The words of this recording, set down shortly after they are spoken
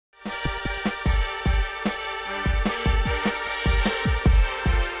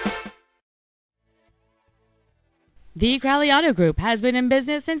The Crowley Auto Group has been in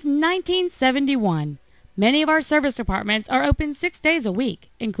business since 1971. Many of our service departments are open 6 days a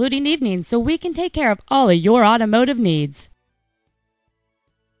week, including evenings, so we can take care of all of your automotive needs.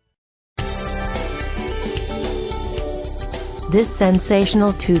 This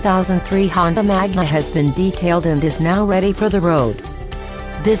sensational 2003 Honda Magna has been detailed and is now ready for the road.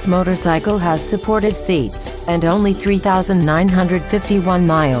 This motorcycle has supportive seats and only 3,951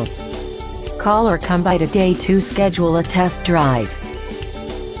 miles. Call or come by today to schedule a test drive.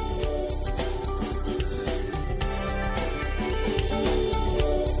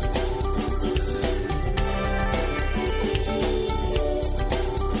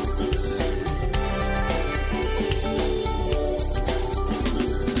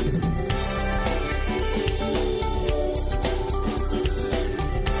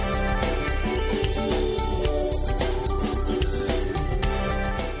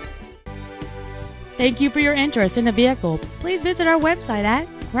 Thank you for your interest in the vehicle. Please visit our website at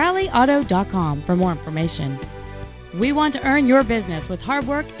crowleyauto.com for more information. We want to earn your business with hard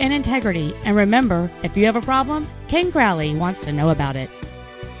work and integrity. And remember, if you have a problem, Ken Crowley wants to know about it.